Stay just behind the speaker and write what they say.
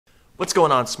What's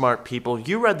going on, smart people?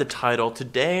 You read the title.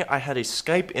 Today I had a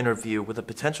Skype interview with a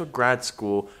potential grad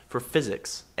school for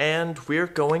physics, and we're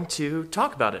going to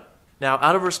talk about it. Now,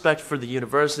 out of respect for the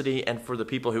university and for the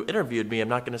people who interviewed me, I'm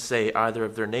not going to say either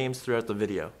of their names throughout the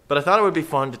video. But I thought it would be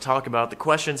fun to talk about the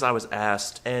questions I was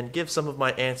asked and give some of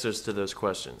my answers to those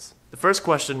questions. The first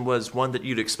question was one that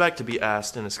you'd expect to be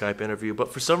asked in a Skype interview,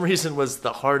 but for some reason was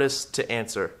the hardest to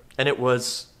answer. And it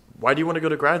was, why do you want to go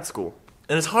to grad school?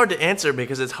 And it's hard to answer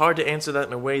because it's hard to answer that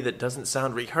in a way that doesn't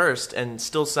sound rehearsed and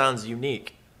still sounds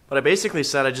unique. But I basically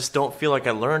said I just don't feel like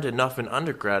I learned enough in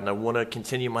undergrad and I want to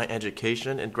continue my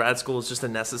education, and grad school is just a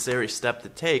necessary step to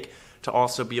take to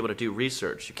also be able to do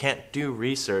research. You can't do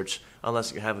research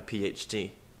unless you have a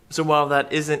Ph.D. So while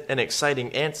that isn't an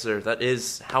exciting answer, that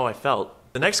is how I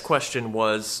felt. The next question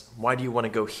was, why do you want to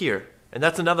go here? And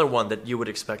that's another one that you would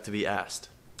expect to be asked.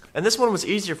 And this one was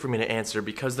easier for me to answer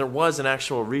because there was an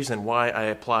actual reason why I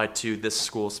applied to this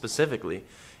school specifically.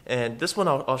 And this one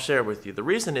I'll share with you. The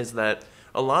reason is that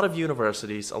a lot of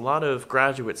universities, a lot of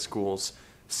graduate schools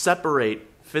separate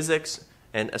physics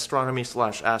and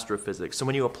astronomy/astrophysics. So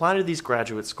when you apply to these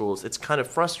graduate schools, it's kind of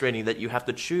frustrating that you have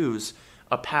to choose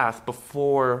a path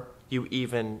before you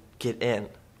even get in.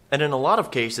 And in a lot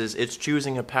of cases, it's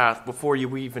choosing a path before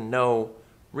you even know,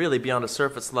 really beyond a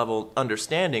surface level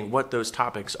understanding, what those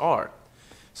topics are.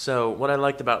 So what I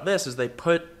liked about this is they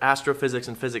put astrophysics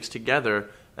and physics together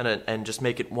and just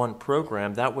make it one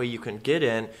program. That way you can get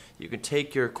in, you can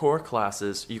take your core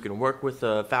classes, you can work with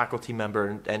a faculty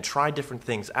member and try different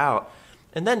things out,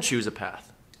 and then choose a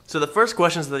path. So the first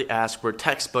questions that they asked were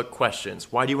textbook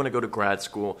questions. Why do you want to go to grad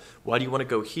school? Why do you want to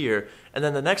go here? And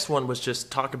then the next one was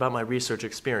just talk about my research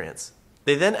experience.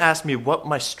 They then asked me what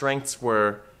my strengths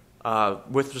were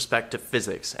with respect to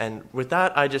physics. And with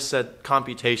that, I just said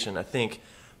computation. I think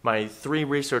my 3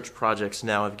 research projects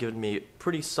now have given me a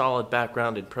pretty solid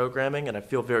background in programming, and I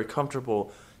feel very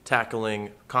comfortable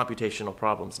tackling computational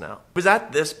problems now. It was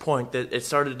at this point that it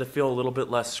started to feel a little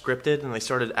bit less scripted, and they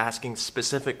started asking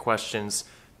specific questions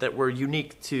that were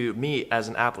unique to me as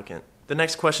an applicant. The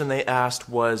next question they asked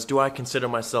was, do I consider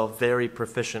myself very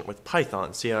proficient with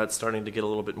Python? See how it's starting to get a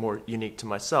little bit more unique to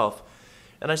myself.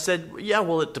 And I said, yeah,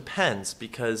 well, it depends,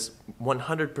 because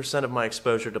 100% of my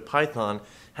exposure to Python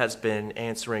has been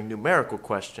answering numerical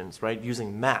questions, right,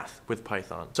 using math with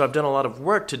Python. So I've done a lot of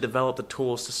work to develop the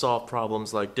tools to solve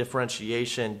problems like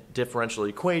differentiation, differential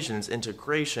equations,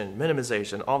 integration,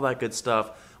 minimization, all that good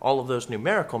stuff, all of those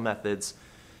numerical methods.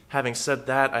 Having said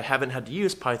that, I haven't had to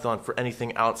use Python for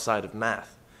anything outside of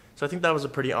math. So I think that was a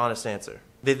pretty honest answer.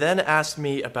 They then asked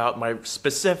me about my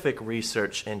specific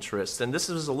research interests, and this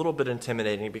is a little bit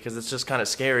intimidating because it's just kind of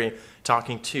scary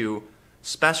talking to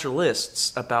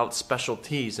specialists about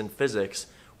specialties in physics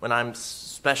when I'm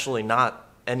especially not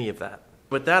any of that.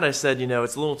 With that, I said,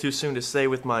 it's a little too soon to say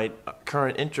with my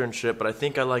current internship, but I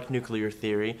think I like nuclear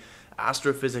theory.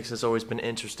 Astrophysics has always been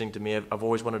interesting to me. I've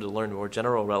always wanted to learn more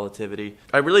general relativity.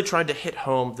 I really tried to hit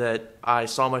home that I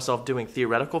saw myself doing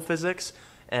theoretical physics,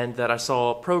 and that I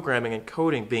saw programming and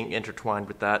coding being intertwined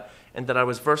with that, and that I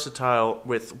was versatile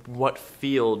with what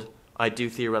field I do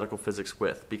theoretical physics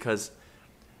with, because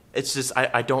it's just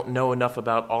I don't know enough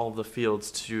about all of the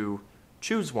fields to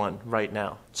choose one right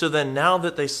now. So then now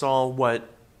that they saw what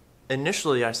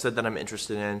initially I said that I'm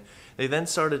interested in, they then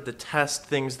started to test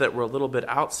things that were a little bit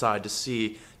outside to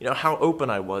see, how open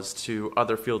I was to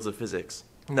other fields of physics.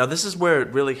 Now this is where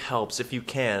it really helps, if you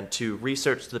can, to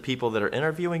research the people that are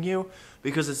interviewing you,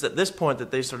 because it's at this point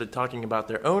that they started talking about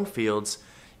their own fields,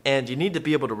 and you need to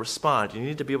be able to respond. You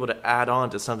need to be able to add on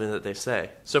to something that they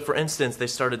say. So for instance, they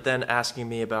started then asking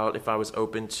me about if I was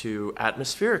open to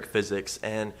atmospheric physics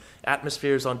and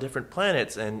atmospheres on different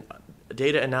planets and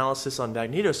data analysis on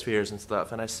magnetospheres and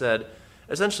stuff. And I said,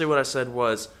 essentially what I said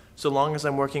was, so long as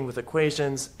I'm working with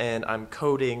equations and I'm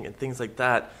coding and things like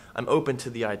that, I'm open to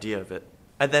the idea of it.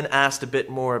 I then asked a bit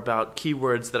more about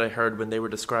keywords that I heard when they were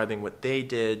describing what they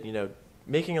did,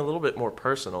 making it a little bit more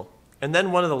personal. And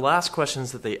then one of the last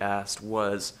questions that they asked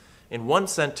was, in one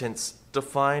sentence,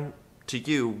 define to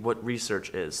you what research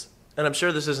is. And I'm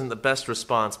sure this isn't the best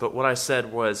response, but what I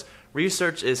said was,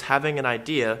 research is having an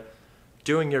idea,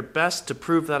 doing your best to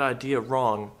prove that idea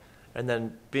wrong, and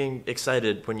then being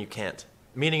excited when you can't.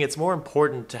 Meaning it's more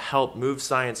important to help move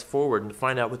science forward and to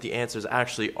find out what the answers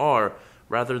actually are,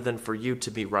 rather than for you to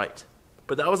be right.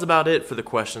 But that was about it for the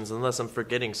questions, unless I'm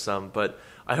forgetting some. But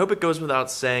I hope it goes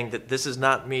without saying that this is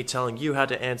not me telling you how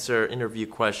to answer interview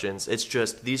questions. It's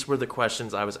just these were the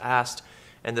questions I was asked,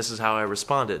 and this is how I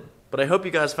responded. But I hope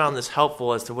you guys found this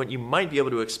helpful as to what you might be able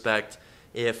to expect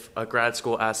if a grad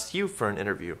school asks you for an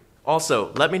interview.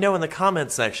 Also, let me know in the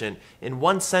comments section, in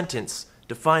one sentence,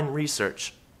 define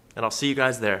research, and I'll see you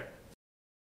guys there.